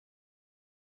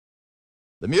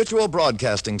The Mutual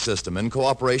Broadcasting System, in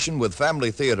cooperation with Family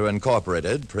Theater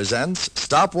Incorporated, presents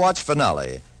Stopwatch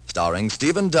Finale, starring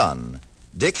Stephen Dunn.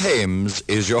 Dick Hames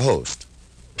is your host.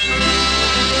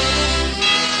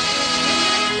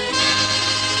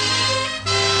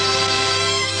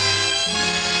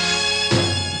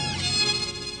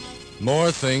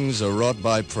 More things are wrought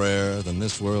by prayer than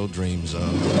this world dreams of.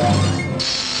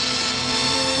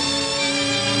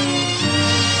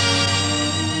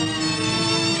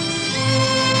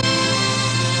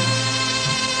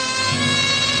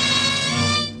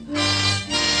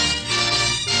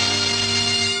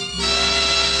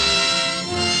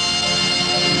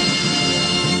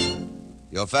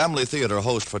 Your Family Theater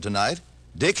host for tonight,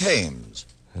 Dick Hames.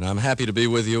 And I'm happy to be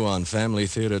with you on Family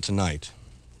Theater tonight.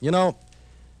 You know,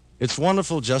 it's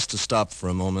wonderful just to stop for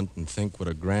a moment and think what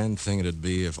a grand thing it'd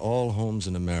be if all homes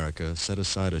in America set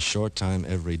aside a short time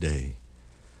every day.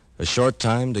 A short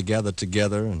time to gather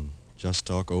together and just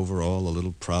talk over all the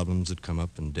little problems that come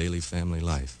up in daily family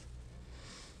life.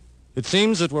 It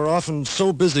seems that we're often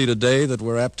so busy today that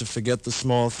we're apt to forget the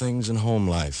small things in home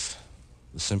life,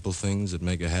 the simple things that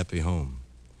make a happy home.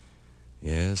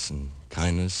 Yes, and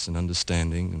kindness and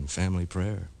understanding and family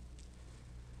prayer.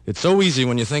 It's so easy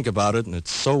when you think about it, and it's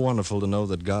so wonderful to know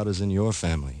that God is in your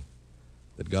family,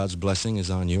 that God's blessing is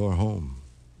on your home,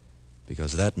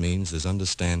 because that means there's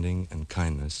understanding and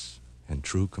kindness and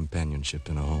true companionship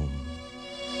in a home.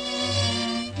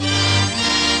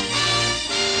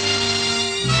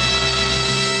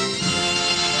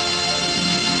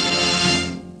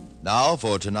 Now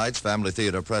for tonight's Family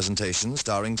Theater presentation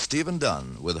starring Stephen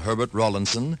Dunn with Herbert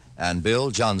Rawlinson and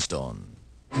Bill Johnstone.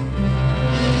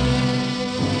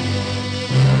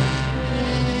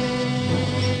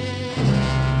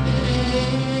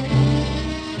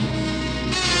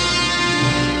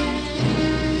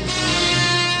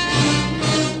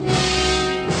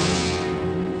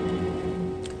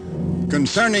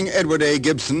 Concerning Edward A.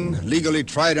 Gibson, legally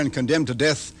tried and condemned to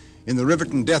death in the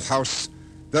Riverton Death House,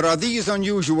 there are these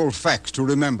unusual facts to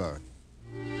remember.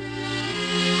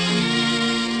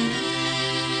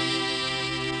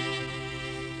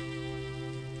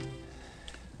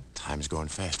 Time's going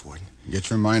fast, Warden. Get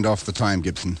your mind off the time,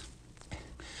 Gibson.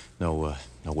 No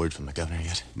word from the governor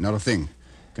yet? Not a thing.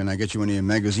 Can I get you any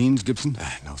magazines, Gibson?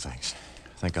 No, thanks.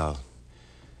 Think I'll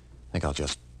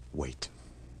just wait.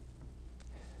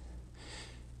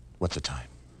 What's the time?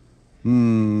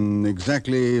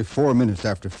 Exactly 4 minutes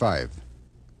after 5.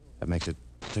 That makes it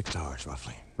 6 hours,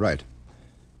 roughly. Right.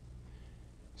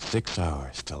 6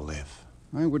 hours to live.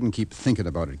 I wouldn't keep thinking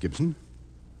about it, Gibson.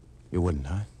 You wouldn't,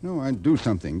 huh? No, I'd do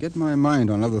something. Get my mind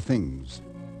on other things.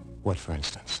 What, for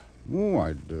instance? Oh,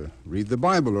 I'd read the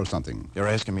Bible or something. You're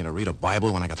asking me to read a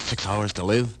Bible when I got 6 hours to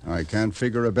live? I can't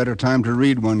figure a better time to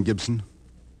read one, Gibson.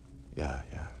 Yeah,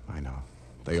 I know.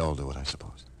 They all do it, I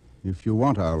suppose. If you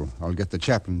want, I'll get the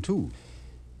chaplain, too.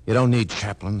 You don't need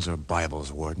chaplains or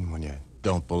Bibles, Warden, when you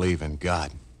don't believe in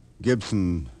God.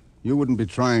 Gibson, you wouldn't be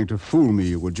trying to fool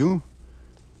me, would you?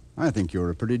 I think you're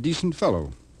a pretty decent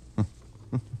fellow.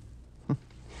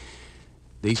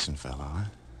 Decent fellow, huh?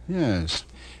 Yes.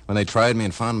 When they tried me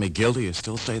and found me guilty, you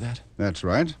still say that? That's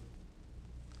right.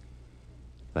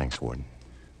 Thanks, Warden.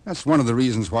 That's one of the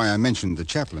reasons why I mentioned the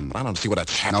chaplain. But I don't see what a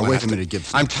chaplain Now, wait has a to... minute,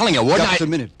 Gibson. I'm telling you, Warden, Just a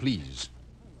minute, please.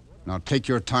 Now, take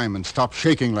your time and stop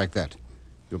shaking like that.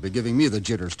 You'll be giving me the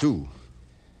jitters, too.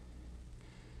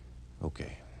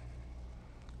 Okay.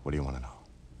 What do you want to know?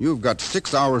 You've got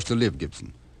 6 hours to live,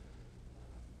 Gibson.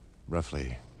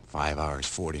 Roughly 5 hours,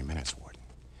 40 minutes, Warden.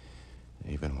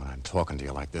 Even when I'm talking to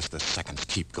you like this, the seconds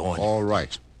keep going. All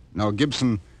right. Now,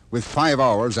 Gibson, with 5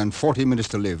 hours and 40 minutes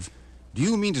to live, do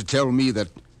you mean to tell me that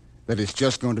it's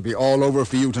just going to be all over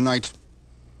for you tonight?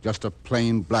 Just a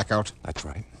plain blackout? That's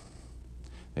right.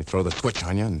 They throw the switch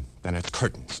on you, and then it's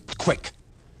curtains. It's quick.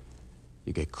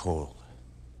 You get cold.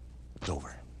 It's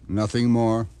over. Nothing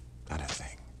more? Not a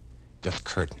thing. Just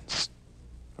curtains.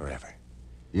 Forever.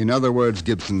 In other words,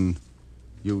 Gibson,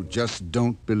 you just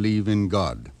don't believe in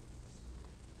God.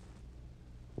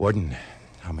 Warden,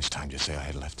 how much time do you say I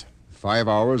had left? 5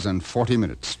 hours and 40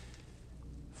 minutes.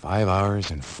 5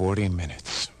 hours and 40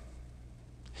 minutes.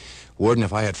 Warden,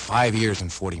 if I had 5 years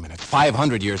and 40 minutes,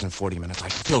 500 years and 40 minutes, I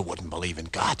still wouldn't believe in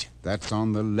God. That's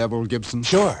on the level, Gibson?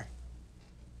 Sure.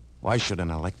 Why should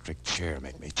an electric chair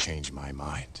make me change my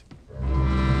mind?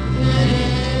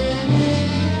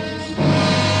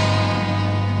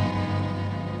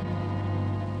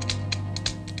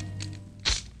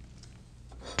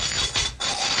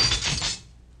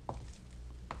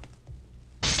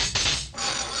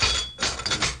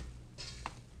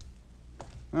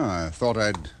 I thought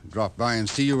I'd drop by and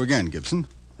see you again, Gibson.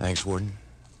 Thanks, Warden.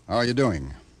 How are you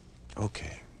doing?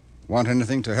 Okay. Want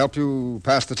anything to help you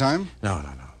pass the time? No.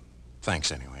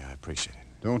 Thanks anyway. I appreciate it.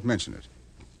 Don't mention it.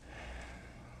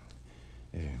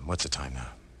 What's the time now?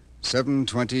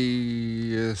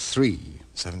 7:23.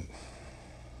 7.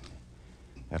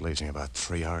 That leaves me about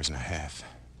 3 hours and a half.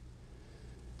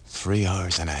 3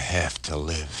 hours and a half to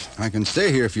live. I can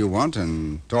stay here if you want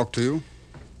and talk to you.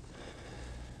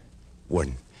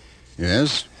 Warden,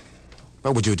 Yes?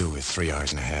 what would you do with 3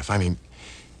 hours and a half? I mean,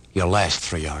 your last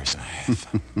 3 hours and a half.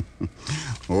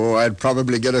 Oh, I'd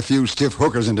probably get a few stiff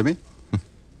hookers into me.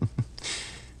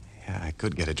 Yeah, I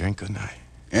could get a drink, couldn't I?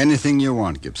 Anything you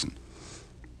want, Gibson.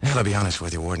 Well, to be honest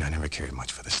with you, Warden, I never cared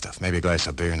much for this stuff. Maybe a glass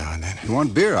of beer now and then. You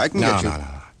want beer? I can get you. No.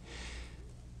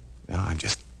 No, I'm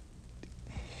just...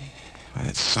 Well,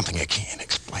 it's something I can't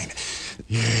explain.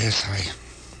 Yes,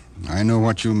 I know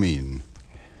what you mean.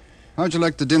 How'd you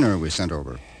like the dinner we sent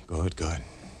over? Good.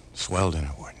 Swell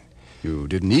dinner, Warden. You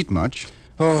didn't eat much.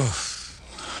 Oh,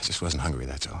 I just wasn't hungry,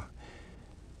 that's all.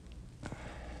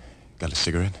 Got a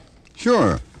cigarette?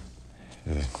 Sure.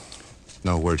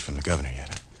 No word from the governor yet,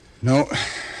 huh? No,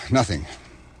 nothing.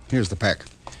 Here's the pack.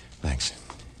 Thanks.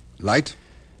 Light?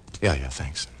 Yeah,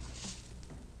 thanks.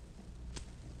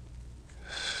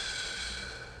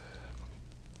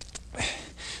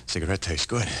 Cigarette tastes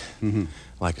good. Mm-hmm.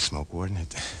 Like a smoke, Warden.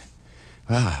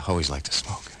 Well, I always like to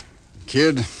smoke.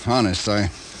 Kid, honest, I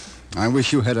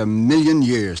wish you had 1,000,000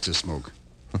 years to smoke.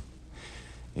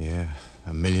 Yeah,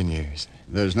 1,000,000 years.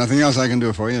 There's nothing else I can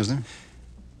do for you, is there?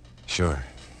 Sure.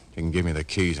 You can give me the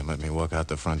keys and let me walk out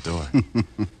the front door.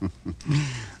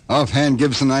 Offhand,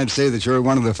 Gibson, I'd say that you're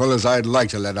one of the fellows I'd like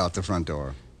to let out the front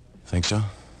door. Think so?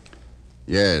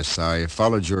 Yes, I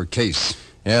followed your case.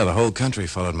 Yeah, the whole country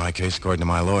followed my case, according to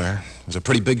my lawyer. It was a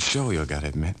pretty big show, you gotta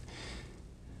admit.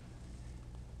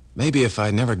 Maybe if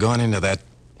I'd never gone into that...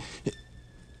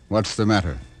 What's the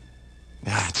matter?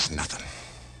 It's nothing.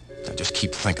 I just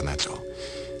keep thinking, that's all.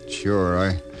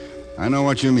 Sure, I know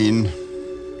what you mean.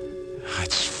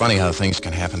 It's funny how things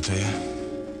can happen to you.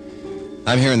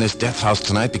 I'm here in this death house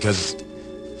tonight because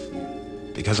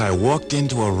I walked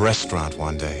into a restaurant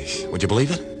one day. Would you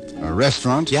believe it? A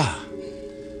restaurant? Yeah,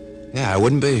 I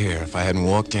wouldn't be here if I hadn't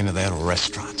walked into that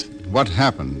restaurant. What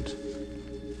happened?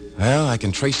 Well, I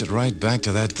can trace it right back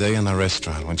to that day in the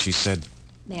restaurant when she said...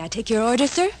 May I take your order,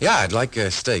 sir? Yeah, I'd like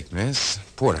a steak, miss.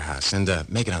 Porterhouse, and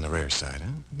make it on the rare side,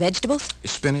 huh? Vegetables?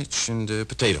 Spinach and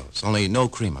potatoes, only no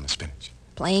cream on the spinach.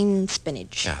 Plain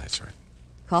spinach. Yeah, that's right.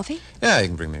 Coffee? Yeah, you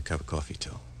can bring me a cup of coffee,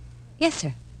 too. Yes,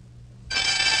 sir.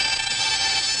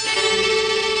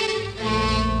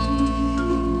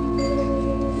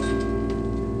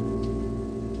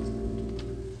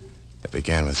 It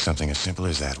began with something as simple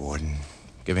as that, Warden.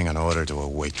 Giving an order to a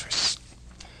waitress.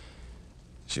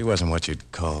 She wasn't what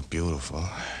you'd call beautiful.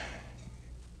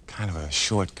 Kind of a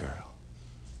short girl.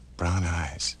 Brown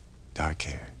eyes, dark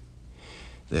hair.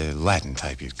 The Latin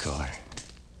type you'd call her.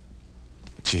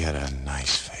 But she had a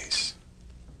nice face.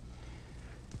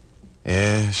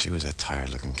 Yeah, she was a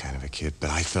tired-looking kind of a kid,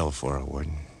 but I fell for her,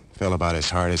 Warden. Fell about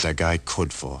as hard as a guy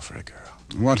could fall for a girl.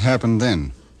 What happened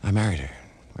then? I married her.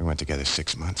 We went together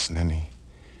 6 months, and then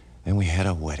we had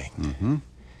a wedding. Mm-hmm.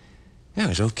 Yeah, it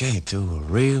was okay, too. A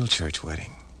real church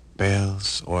wedding.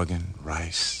 Bells, organ,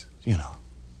 rice, you know.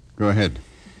 Go ahead.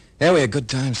 Yeah, we had good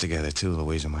times together, too,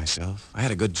 Louise and myself. I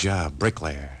had a good job,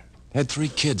 bricklayer. Had 3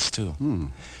 kids, too.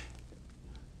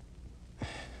 I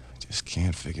just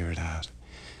can't figure it out.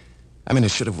 I mean,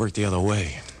 it should have worked the other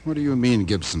way. What do you mean,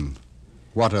 Gibson?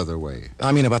 What other way?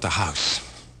 I mean about the house.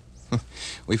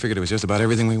 We figured it was just about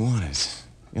everything we wanted.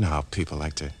 You know how people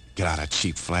like to get out of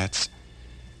cheap flats.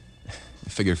 I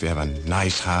figure if you have a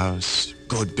nice house,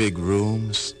 good big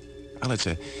rooms, well, it's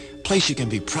a place you can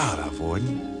be proud of,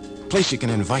 Warden. A place you can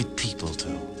invite people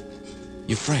to.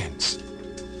 Your friends.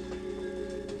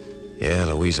 Yeah,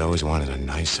 Louise always wanted a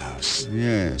nice house.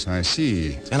 Yes, I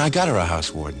see. And I got her a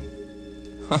house, Warden.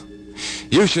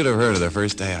 You should have heard her the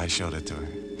first day I showed it to her.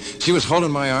 She was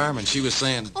holding my arm and she was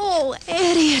saying... Oh,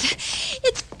 Eddie,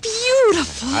 it's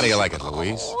beautiful. How do you like it,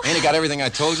 Louise? Oh. Ain't it got everything I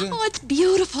told you? Oh, it's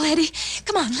beautiful, Eddie.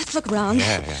 Come on, let's look around.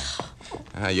 Yeah.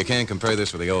 You can't compare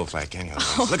this with the old flat, can you,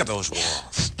 Louise? Look at those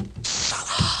walls.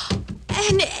 Solid.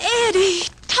 And Eddie,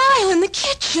 tile in the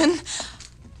kitchen.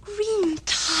 Green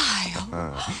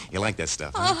tile. You like that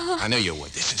stuff, huh? I knew you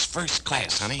would. This is first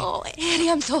class, honey. Oh, Eddie,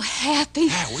 I'm so happy.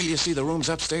 Yeah, wait till you see the rooms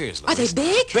upstairs, Louise. Are they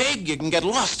big? Big? You can get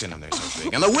lost in them. They're so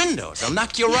big. And the windows, they'll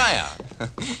knock your eye out.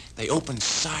 They open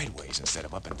sideways instead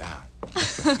of up and down.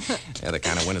 They're the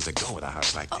kind of windows that go with a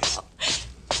house like this.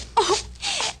 Oh,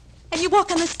 and you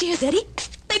walk on the stairs, Eddie.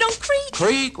 They don't creak.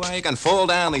 Creak? Well, you can fall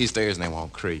down these stairs and they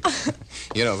won't creak.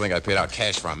 You don't think I paid out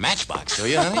cash for a matchbox, do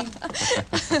you, honey?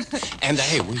 And,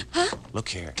 hey, look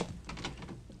here.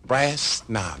 Brass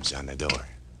knobs on the door.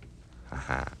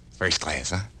 Uh-huh. First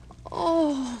class, huh?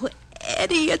 Oh,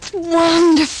 Eddie, it's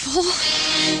wonderful.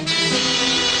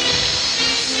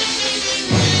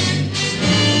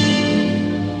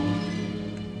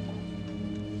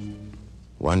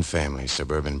 One family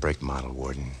suburban brick model,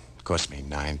 Warden. Cost me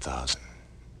 $9,000.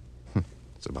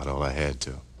 That's about all I had,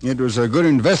 too. It was a good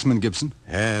investment, Gibson.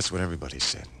 Yeah, that's what everybody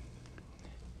said.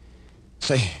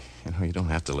 Say, you don't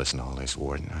have to listen to all this,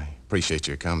 Warden. I appreciate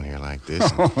your coming here like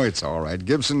this. Oh, it's all right.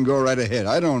 Gibson, go right ahead.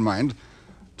 I don't mind.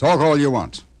 Talk all you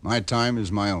want. My time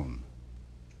is my own.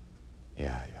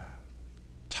 Yeah.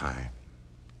 Time.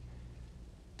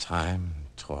 Time,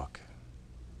 talk.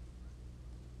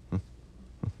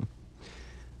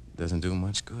 Doesn't do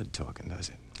much good talking, does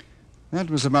it? That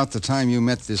was about the time you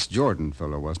met this Jordan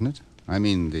fellow, wasn't it? I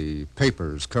mean, the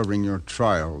papers covering your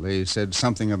trial. They said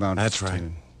something about... That's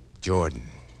right. Jordan.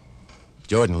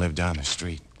 Jordan lived down the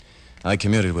street. I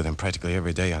commuted with him practically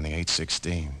every day on the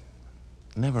 816.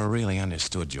 Never really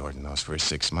understood Jordan those first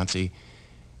 6 months. He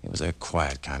was a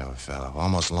quiet kind of a fellow,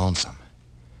 almost lonesome.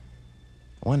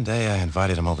 One day I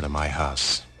invited him over to my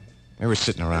house. We were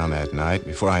sitting around that night.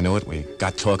 Before I knew it, we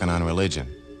got talking on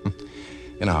religion.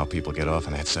 You know how people get off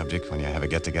on that subject when you have a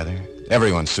get-together?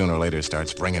 Everyone sooner or later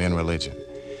starts bringing in religion.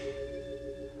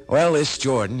 Well, this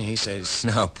Jordan, he says...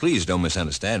 Now, please don't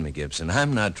misunderstand me, Gibson.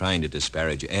 I'm not trying to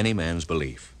disparage any man's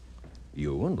belief.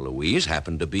 You and Louise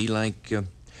happen to be like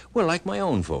my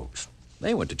own folks.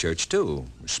 They went to church, too.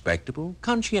 Respectable,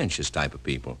 conscientious type of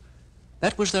people.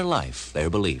 That was their life,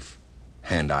 their belief.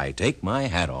 And I take my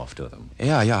hat off to them.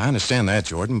 Yeah, I understand that,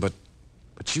 Jordan, but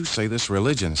you say this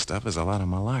religion stuff is a lot of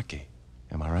malarkey.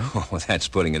 Am I right? Oh, that's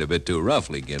putting it a bit too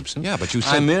roughly, Gibson. Yeah, but you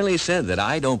said... I merely said that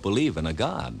I don't believe in a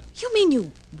God. You mean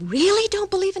you really don't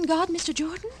believe in God, Mr.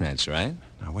 Jordan? That's right.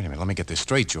 Now, wait a minute. Let me get this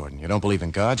straight, Jordan. You don't believe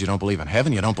in God, you don't believe in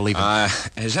heaven, you don't believe in...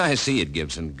 As I see it,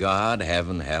 Gibson, God,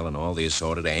 heaven, hell, and all the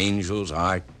assorted angels,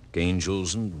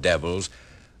 archangels, and devils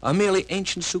are merely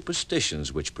ancient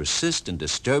superstitions which persist in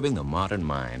disturbing the modern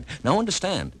mind. Now,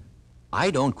 understand, I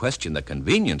don't question the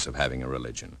convenience of having a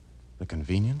religion. The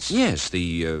convenience? Yes,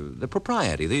 the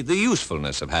propriety, the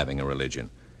usefulness of having a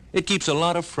religion. It keeps a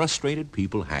lot of frustrated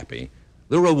people happy.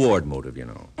 The reward motive, you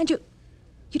know. And you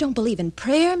don't believe in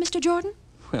prayer, Mr. Jordan?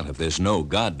 Well, if there's no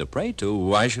God to pray to,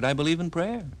 why should I believe in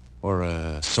prayer? Or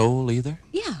a soul, either?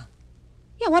 Yeah,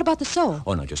 what about the soul?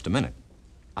 Oh, no, just a minute.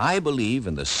 I believe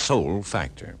in the soul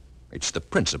factor. It's the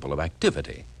principle of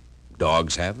activity.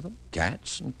 Dogs have them,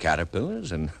 cats and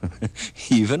caterpillars, and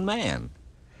even man.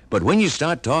 But when you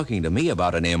start talking to me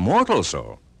about an immortal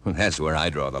soul, that's where I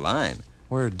draw the line.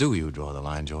 Where do you draw the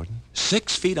line, Jordan?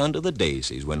 6 feet under the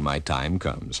daisies when my time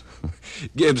comes.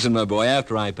 Gibson, my boy,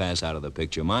 after I pass out of the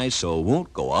picture, my soul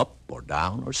won't go up or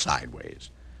down or sideways,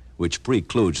 which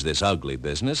precludes this ugly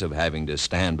business of having to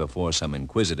stand before some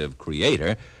inquisitive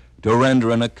creator to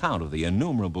render an account of the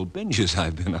innumerable binges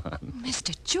I've been on.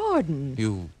 Mr. Jordan.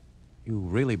 You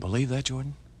really believe that,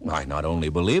 Jordan? I not only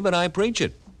believe it, I preach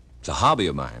it. It's a hobby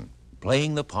of mine,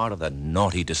 playing the part of the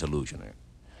naughty disillusioner.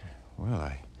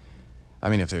 Well, I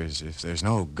mean, if there's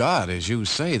no God, as you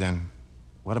say, then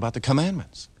what about the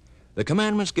commandments? The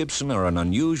commandments, Gibson, are an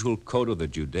unusual code of the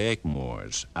Judaic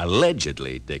Moors,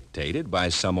 allegedly dictated by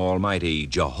some almighty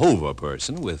Jehovah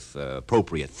person with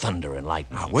appropriate thunder and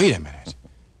lightning. Now, wait a minute.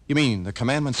 You mean the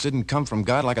commandments didn't come from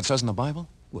God like it says in the Bible?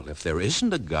 Well, if there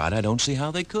isn't a God, I don't see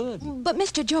how they could. But,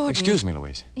 Mr. Jordan... Excuse me,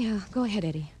 Louise. Yeah, go ahead,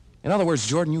 Eddie. In other words,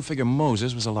 Jordan, you figure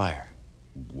Moses was a liar.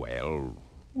 Well,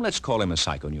 let's call him a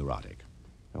psychoneurotic.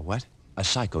 A what? A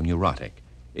psychoneurotic.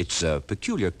 It's a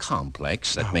peculiar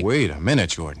complex that makes... Wait a minute,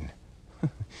 Jordan.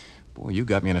 Boy, you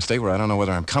got me in a state where I don't know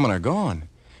whether I'm coming or going.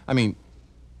 I mean,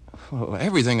 well,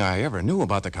 everything I ever knew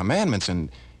about the commandments and,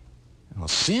 well,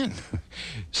 sin.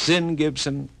 Sin,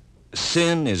 Gibson,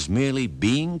 sin is merely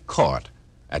being caught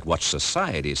at what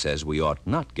society says we ought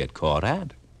not get caught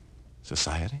at.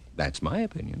 Society? That's my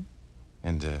opinion.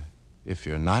 And if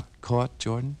you're not caught,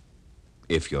 Jordan?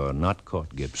 If you're not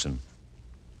caught, Gibson,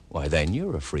 why, then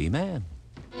you're a free man.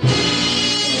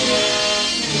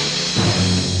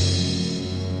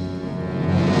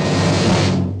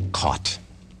 Caught.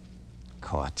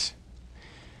 Caught.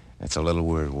 That's a little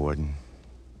word, Warden.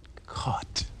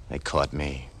 Caught. They caught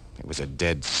me. It was a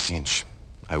dead cinch.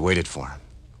 I waited for him.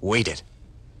 Waited.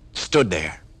 Stood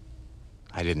there.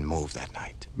 I didn't move that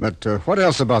night. But what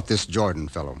else about this Jordan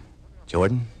fellow?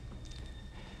 Jordan?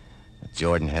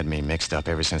 Jordan had me mixed up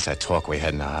ever since that talk we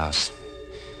had in the house.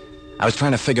 I was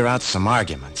trying to figure out some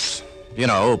arguments. You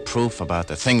know, proof about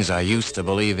the things I used to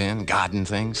believe in, God and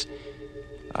things.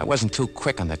 I wasn't too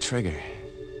quick on the trigger.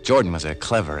 Jordan was a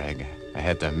clever egg. I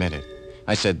had to admit it.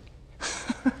 I said,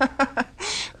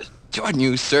 Jordan,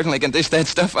 you certainly can dish that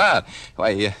stuff out. Why,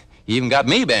 you even got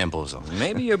me bamboozled.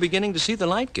 Maybe you're beginning to see the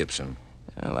light, Gibson.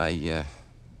 Well, I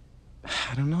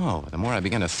don't know. The more I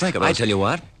began to think about it... I tell you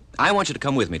what. I want you to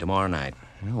come with me tomorrow night.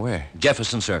 Where?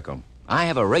 Jefferson Circle. I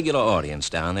have a regular audience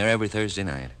down there every Thursday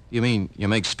night. You mean you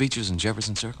make speeches in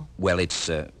Jefferson Circle? Well, it's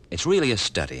really a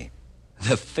study.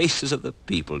 The faces of the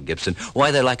people, Gibson. Why,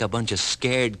 they're like a bunch of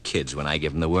scared kids when I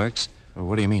give them the works. Well,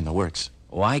 what do you mean, the works?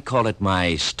 Oh, I call it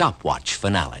my Stopwatch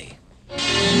finale.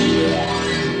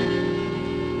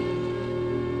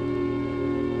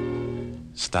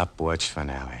 Stopwatch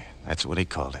finale. That's what he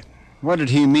called it. What did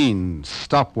he mean,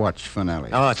 stopwatch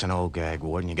finale? Oh, it's an old gag,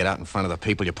 Warden. You get out in front of the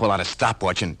people, you pull out a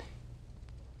stopwatch and...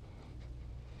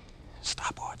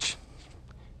 Stopwatch.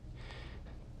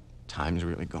 Time's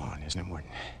really gone, isn't it,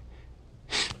 Warden?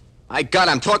 My God,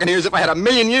 I'm talking here as if I had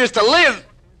 1,000,000 years to live!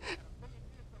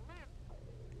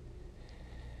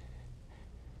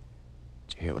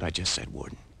 Did you hear what I just said,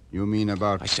 Warden? You mean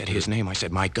about... I said his name. I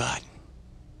said, my God.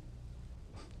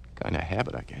 Kind of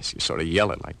habit, I guess. You sort of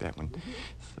yell it like that when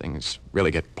things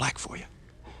really get black for you.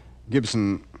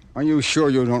 Gibson, are you sure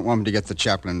you don't want me to get the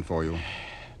chaplain for you?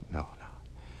 No.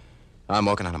 I'm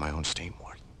walking out of my own steam,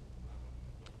 Warden.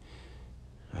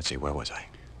 Let's see, where was I?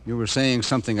 You were saying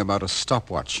something about a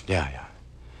stopwatch. Yeah.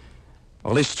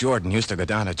 Well, this Jordan used to go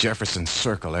down to Jefferson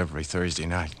Circle every Thursday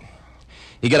night.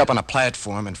 He'd get up on a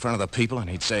platform in front of the people and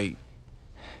he'd say...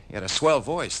 He had a swell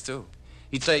voice, too.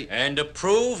 He'd say... And to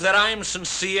prove that I'm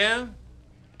sincere,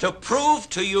 to prove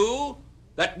to you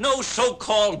that no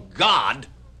so-called God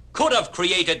could have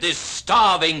created this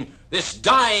starving, this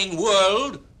dying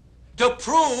world, to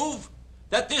prove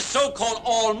that this so-called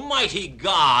almighty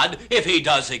God, if he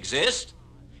does exist,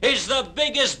 is the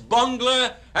biggest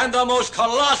bungler and the most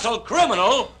colossal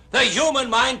criminal the human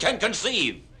mind can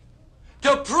conceive.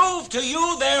 To prove to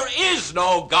you there is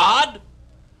no God,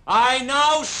 I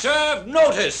now serve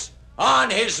notice on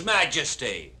His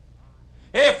Majesty.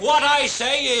 If what I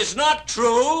say is not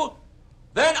true,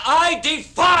 then I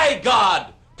defy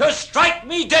God to strike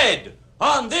me dead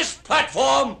on this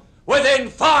platform within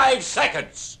 5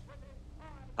 seconds.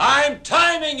 I'm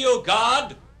timing you,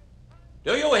 God.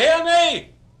 Do you hear me?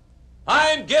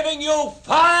 I'm giving you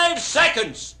 5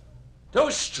 seconds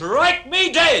to strike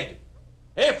me dead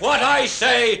if what I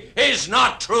say is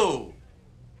not true.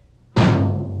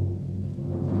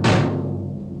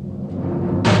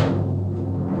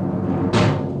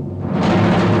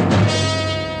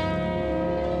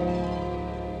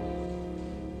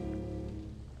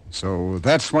 So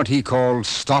that's what he called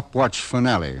stopwatch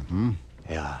finale, hmm?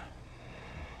 Yeah.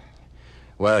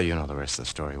 Well, you know the rest of the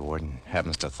story, Warden.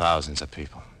 Happens to thousands of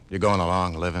people. You're going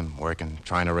along, living, working,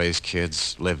 trying to raise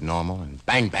kids, live normal, and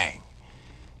bang, bang.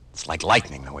 It's like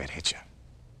lightning the way it hits you.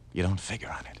 You don't figure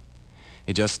on it.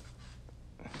 It just...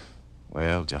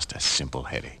 Well, just a simple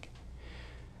headache.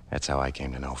 That's how I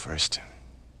came to know first.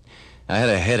 I had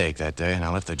a headache that day, and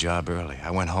I left the job early.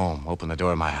 I went home, opened the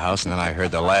door of my house, and then I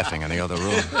heard the laughing in the other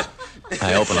room.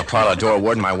 I opened the parlor door,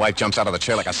 Warden. My wife jumps out of the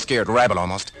chair like a scared rabbit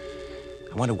almost.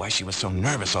 I wondered why she was so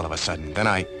nervous all of a sudden. Then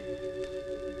I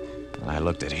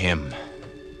looked at him,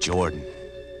 Jordan.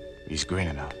 He's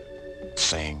grinning up,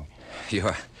 saying...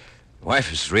 Your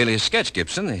wife is really a sketch,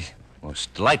 Gibson. The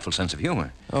most delightful sense of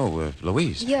humor. Oh,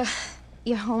 Louise.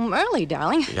 You're home early,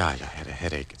 darling. Yeah, I had a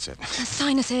headache, it said. A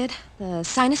sinus head? The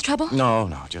sinus trouble? No,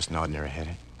 just an ordinary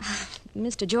headache.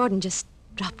 Mr. Jordan just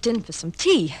dropped in for some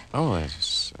tea. Oh,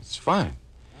 that's fine.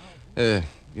 You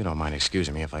don't mind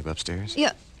excusing me if I go upstairs?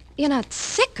 You're not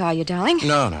sick, are you, darling?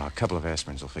 No, a couple of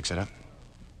aspirins will fix it up.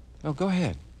 Oh, go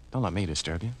ahead. Don't let me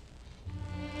disturb you.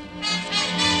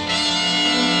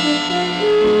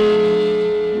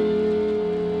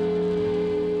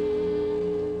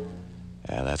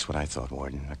 Yeah, that's what I thought,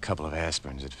 Warden. A couple of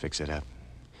aspirins would fix it up.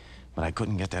 But I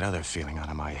couldn't get that other feeling out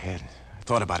of my head. I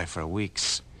thought about it for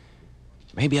weeks.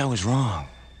 Maybe I was wrong.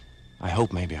 I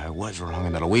hope maybe I was wrong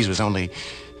and that Louise was only...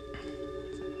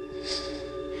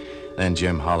 Then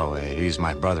Jim Holloway, he's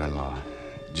my brother-in-law.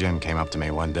 Jim came up to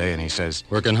me one day and he says...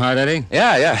 Working hard, Eddie?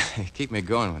 Yeah. Keep me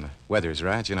going when the weather's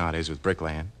right. You know how it is with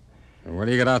bricklaying. What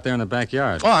do you got out there in the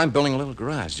backyard? Oh, I'm building a little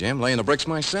garage, Jim, laying the bricks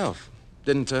myself.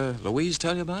 Didn't Louise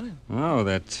tell you about it? Oh,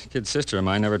 that kid sister of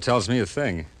mine never tells me a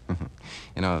thing.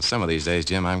 You know, some of these days,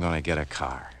 Jim, I'm going to get a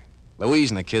car.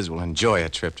 Louise and the kids will enjoy a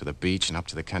trip to the beach and up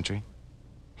to the country.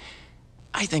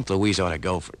 I think Louise ought to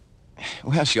go for...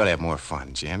 Well, she ought to have more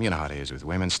fun, Jim. You know how it is with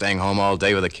women. Staying home all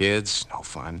day with the kids, no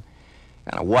fun.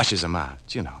 Kind of washes them out,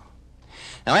 you know.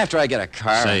 Now, after I get a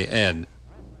car... Say, Ed,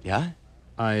 Yeah?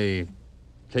 I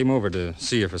came over to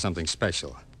see you for something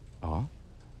special. Oh?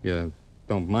 You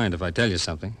don't mind if I tell you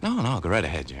something? No, go right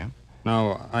ahead, Jim.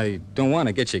 Now, I don't want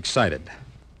to get you excited.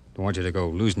 Don't want you to go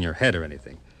losing your head or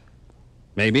anything.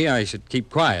 Maybe I should keep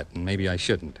quiet, and maybe I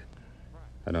shouldn't.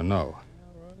 I don't know.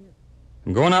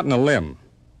 I'm going out on a limb,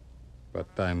 but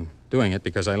I'm doing it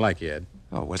because I like you, Ed.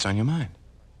 Oh, what's on your mind?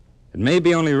 It may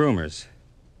be only rumors.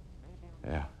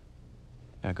 Yeah,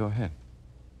 go ahead.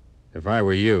 If I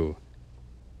were you,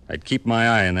 I'd keep my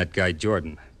eye on that guy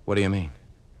Jordan. What do you mean?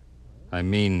 I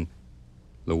mean,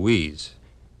 Louise.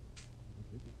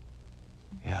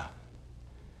 Yeah,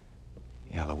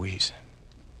 Louise.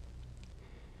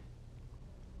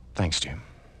 Thanks, Jim.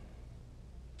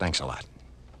 Thanks a lot.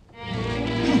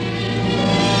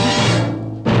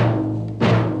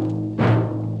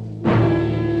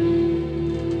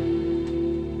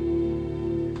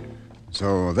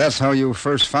 So that's how you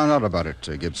first found out about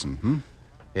it, Gibson, hmm?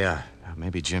 Yeah,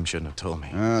 maybe Jim shouldn't have told me.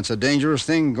 It's a dangerous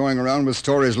thing going around with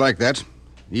stories like that,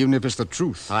 even if it's the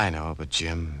truth. I know, but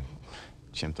Jim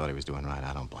thought he was doing right.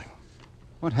 I don't blame him.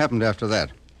 What happened after that?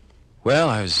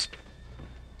 Well,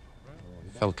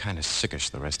 felt kind of sickish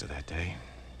the rest of that day.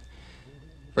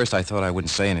 First, I thought I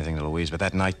wouldn't say anything to Louise, but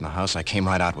that night in the house, I came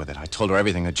right out with it. I told her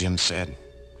everything that Jim said.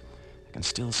 I can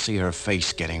still see her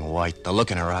face getting white, the look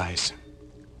in her eyes.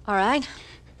 All right.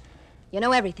 You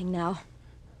know everything now.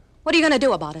 What are you going to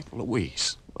do about it?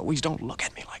 Louise, don't look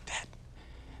at me like that.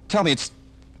 Tell me it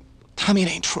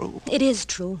ain't true. It is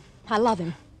true. I love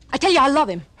him. I tell you, I love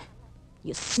him.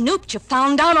 You snooped, you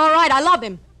found out, all right, I love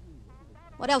him.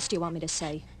 What else do you want me to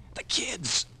say? The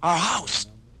kids, our house.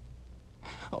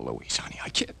 Oh, Louise, honey, I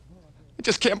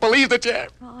just can't believe that you...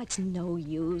 Oh, it's no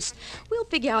use. We'll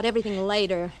figure out everything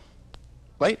later.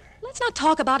 Later? Let's not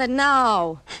talk about it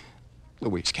now.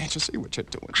 Louise, can't you see what you're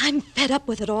doing? I'm fed up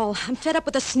with it all. I'm fed up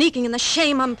with the sneaking and the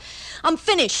shame. I'm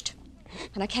finished.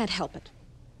 And I can't help it.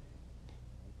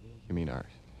 You mean our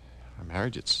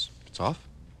marriage, it's off?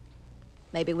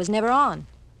 Maybe it was never on.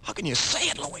 How can you say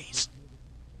it, Louise?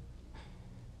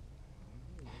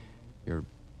 You're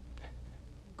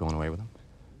going away with him?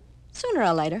 Sooner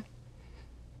or later.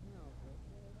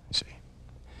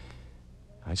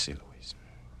 I see, Louise.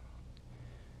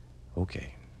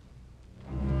 Okay.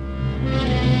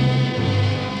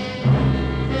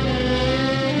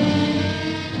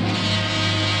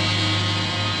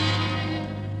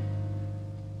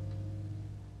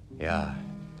 Yeah,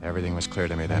 everything was clear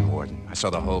to me then, Warden. I saw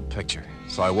the whole picture.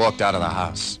 So I walked out of the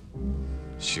house.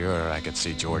 Sure, I could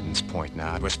see Jordan's point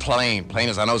now. It was plain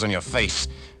as the nose on your face.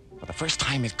 But the first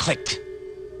time it clicked,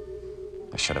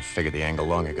 I should have figured the angle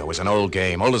long ago. It was an old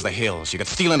game, old as the hills. You could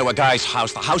steal into a guy's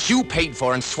house, the house you paid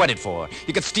for and sweated for.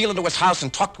 You could steal into his house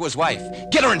and talk to his wife.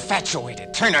 Get her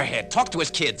infatuated, turn her head, talk to his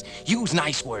kids. Use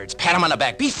nice words, pat him on the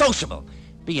back, be sociable.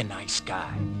 Be a nice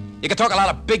guy. You could talk a lot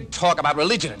of big talk about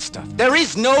religion and stuff. There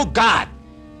is no God.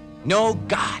 No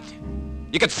God.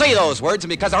 You could say those words, and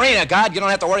because there ain't a God, you don't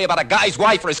have to worry about a guy's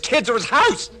wife or his kids or his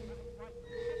house.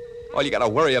 All you gotta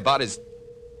worry about is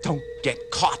don't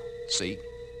get caught, see?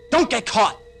 Don't get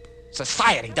caught.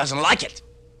 Society doesn't like it.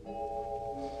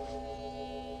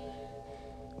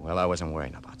 Well, I wasn't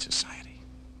worrying about society.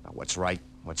 About what's right,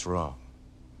 what's wrong.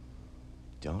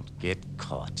 Don't get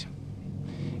caught.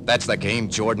 If that's the game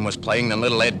Jordan was playing, then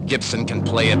little Ed Gibson can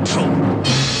play it too.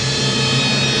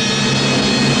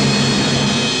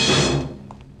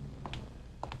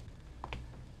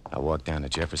 I walked down to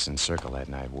Jefferson Circle that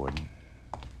night, Warden.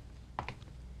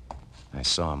 I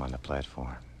saw him on the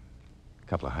platform. A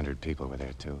couple of hundred people were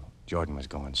there, too. Jordan was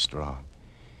going strong.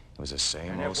 It was the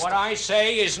same And old if what I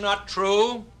say is not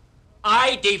true,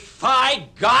 I defy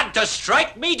God to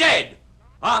strike me dead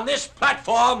on this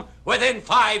platform within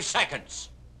 5 seconds.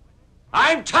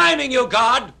 I'm timing you,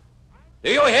 God.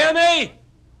 Do you hear me?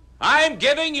 I'm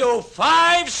giving you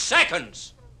 5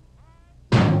 seconds.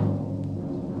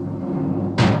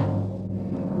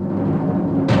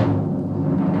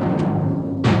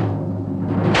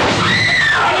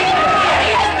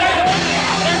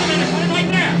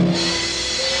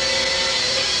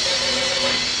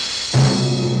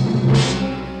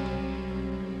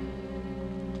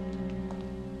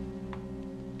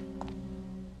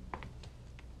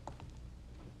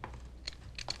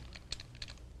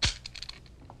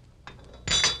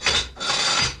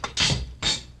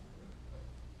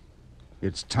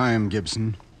 It's time,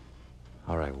 Gibson.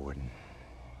 All right, Warden.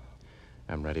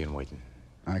 I'm ready and waiting.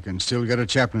 I can still get a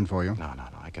chaplain for you. No,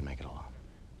 I can make it alone.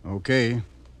 Okay.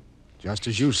 Just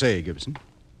as you say, Gibson.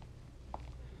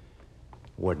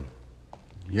 Warden,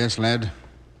 Yes, lad?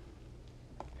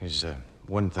 there's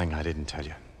one thing I didn't tell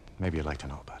you. Maybe you'd like to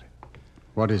know about it.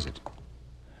 What is it?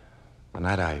 The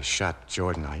night I shot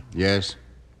Jordan, I Yes,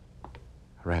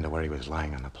 ran to where he was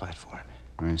lying on the platform.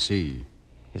 I see.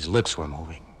 His lips were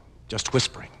moving, just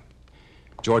whispering.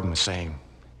 Jordan was saying,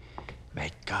 "May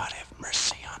God have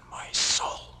mercy on my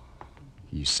soul."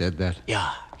 He said that?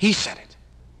 Yeah, he said it.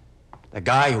 The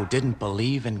guy who didn't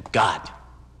believe in God.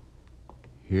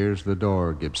 Here's the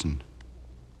door, Gibson.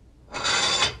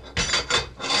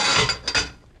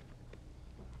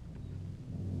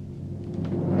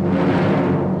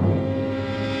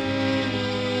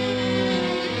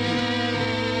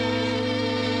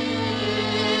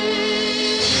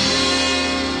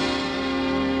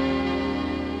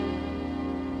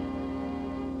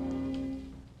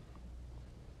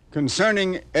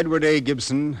 Concerning Edward A.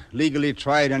 Gibson, legally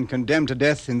tried and condemned to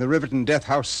death in the Riverton Death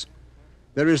House,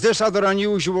 there is this other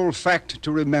unusual fact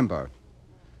to remember.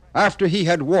 After he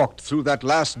had walked through that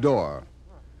last door,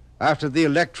 after the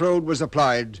electrode was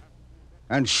applied,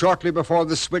 and shortly before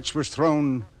the switch was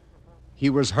thrown, he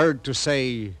was heard to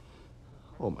say,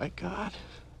 "Oh, my God.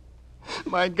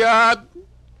 My God,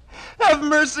 have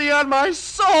mercy on my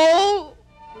soul!"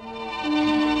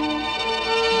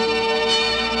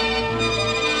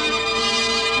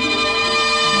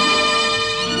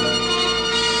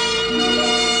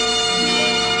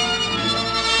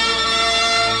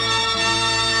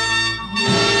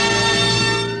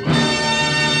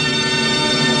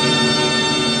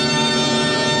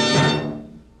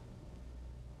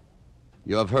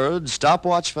 You have heard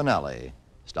Stopwatch Finale,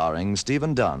 starring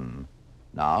Stephen Dunn.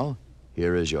 Now,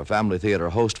 here is your Family Theater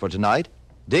host for tonight,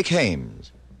 Dick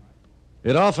Hames.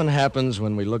 It often happens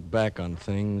when we look back on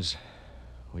things,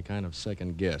 we kind of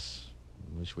second guess,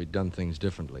 and wish we'd done things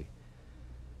differently.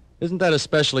 Isn't that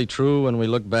especially true when we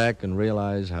look back and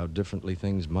realize how differently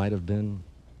things might have been?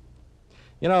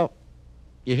 You know,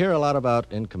 you hear a lot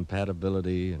about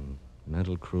incompatibility and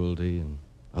mental cruelty and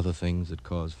other things that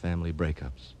cause family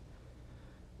breakups.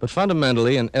 But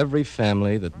fundamentally, in every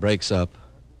family that breaks up,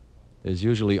 there's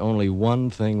usually only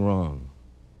one thing wrong.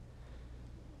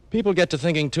 People get to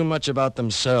thinking too much about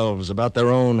themselves, about their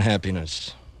own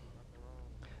happiness.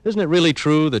 Isn't it really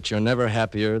true that you're never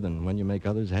happier than when you make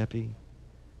others happy?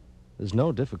 There's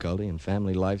no difficulty in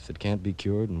family life that can't be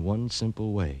cured in one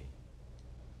simple way.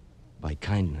 By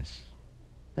kindness.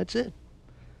 That's it.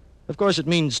 Of course, it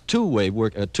means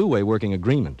a two-way working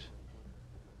agreement.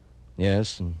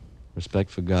 Yes, and respect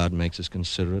for God makes us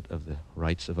considerate of the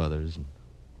rights of others, and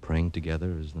praying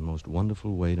together is the most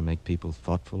wonderful way to make people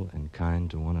thoughtful and kind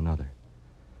to one another.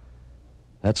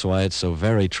 That's why it's so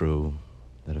very true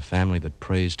that a family that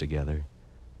prays together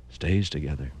stays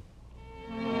together.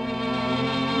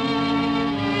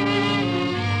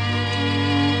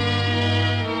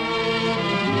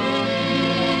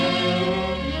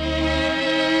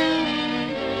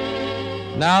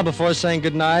 Now, before saying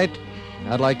goodnight,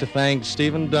 I'd like to thank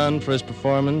Stephen Dunn for his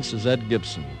performance as Ed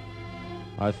Gibson.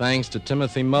 Our thanks to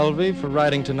Timothy Mulvey for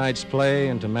writing tonight's play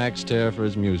and to Max Terr for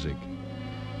his music.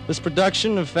 This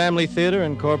production of Family Theater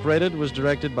Incorporated was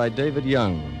directed by David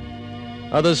Young.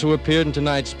 Others who appeared in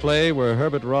tonight's play were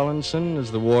Herbert Rawlinson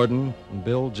as the warden and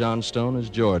Bill Johnstone as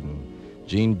Jordan.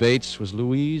 Gene Bates was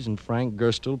Louise and Frank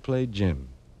Gerstle played Jim.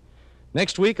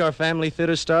 Next week, our Family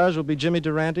Theater stars will be Jimmy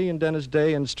Durante and Dennis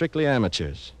Day in Strictly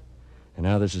Amateurs. And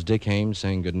now this is Dick Hames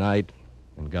saying good night,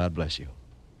 and God bless you.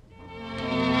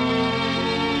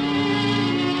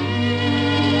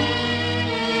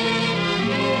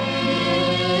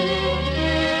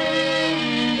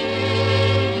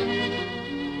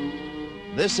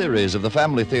 This series of the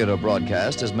Family Theater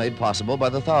broadcast is made possible by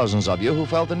the thousands of you who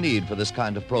felt the need for this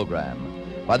kind of program,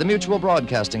 by the Mutual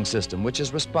Broadcasting System, which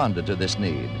has responded to this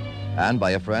need, and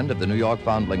by a friend of the New York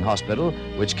Foundling Hospital,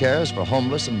 which cares for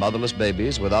homeless and motherless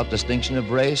babies without distinction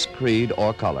of race, creed,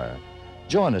 or color.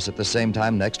 Join us at the same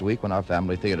time next week when our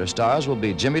Family Theater stars will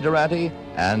be Jimmy Durante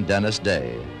and Dennis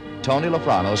Day. Tony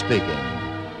Lafrano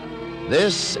speaking.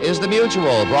 This is the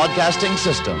Mutual Broadcasting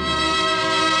System.